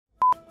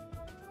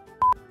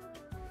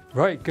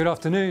Right, good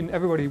afternoon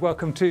everybody,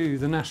 welcome to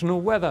the national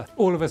weather.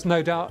 All of us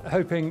no doubt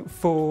hoping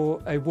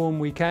for a warm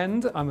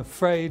weekend. I'm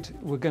afraid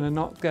we're going to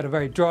not get a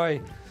very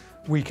dry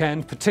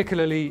weekend,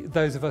 particularly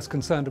those of us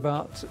concerned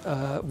about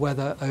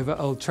weather over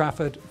Old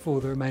Trafford for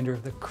the remainder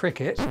of the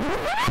cricket.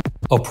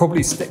 I'll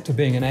probably stick to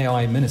being an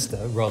AI minister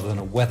rather than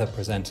a weather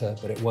presenter,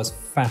 but it was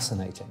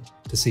fascinating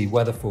to see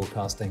weather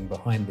forecasting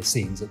behind the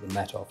scenes at the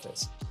Met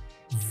Office.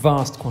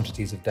 Vast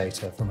quantities of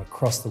data from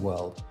across the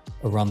world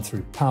are run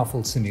through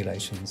powerful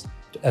simulations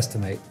to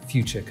estimate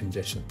future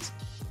conditions.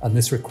 And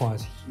this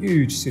requires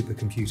huge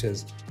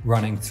supercomputers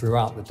running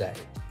throughout the day.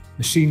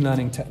 Machine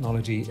learning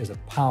technology is a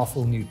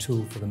powerful new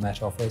tool for the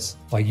Met Office.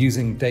 By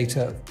using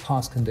data of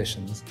past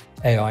conditions,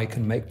 AI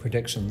can make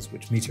predictions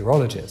which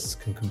meteorologists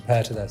can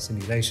compare to their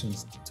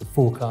simulations to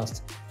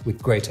forecast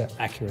with greater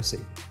accuracy.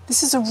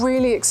 This is a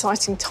really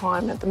exciting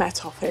time at the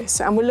Met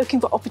Office, and we're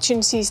looking for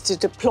opportunities to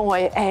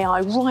deploy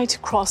AI right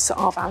across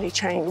our value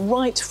chain,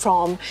 right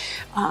from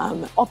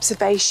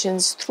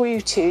observations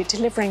through to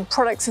delivering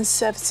products and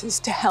services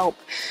to help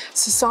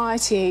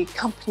society,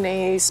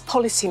 companies,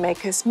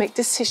 policymakers make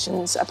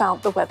decisions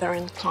about the weather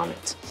and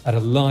climate. At a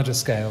larger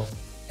scale,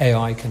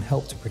 AI can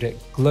help to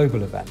predict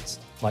global events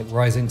like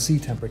rising sea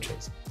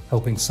temperatures,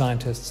 helping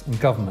scientists and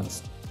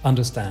governments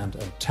understand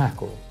and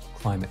tackle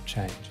climate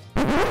change.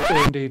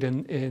 Or indeed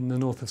in the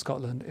north of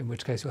Scotland, in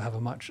which case you'll have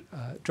a much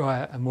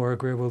drier and more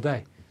agreeable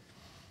day.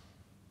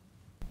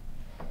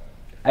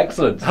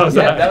 Excellent. How's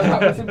that? that?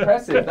 That was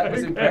impressive. That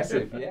was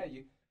impressive. Yeah.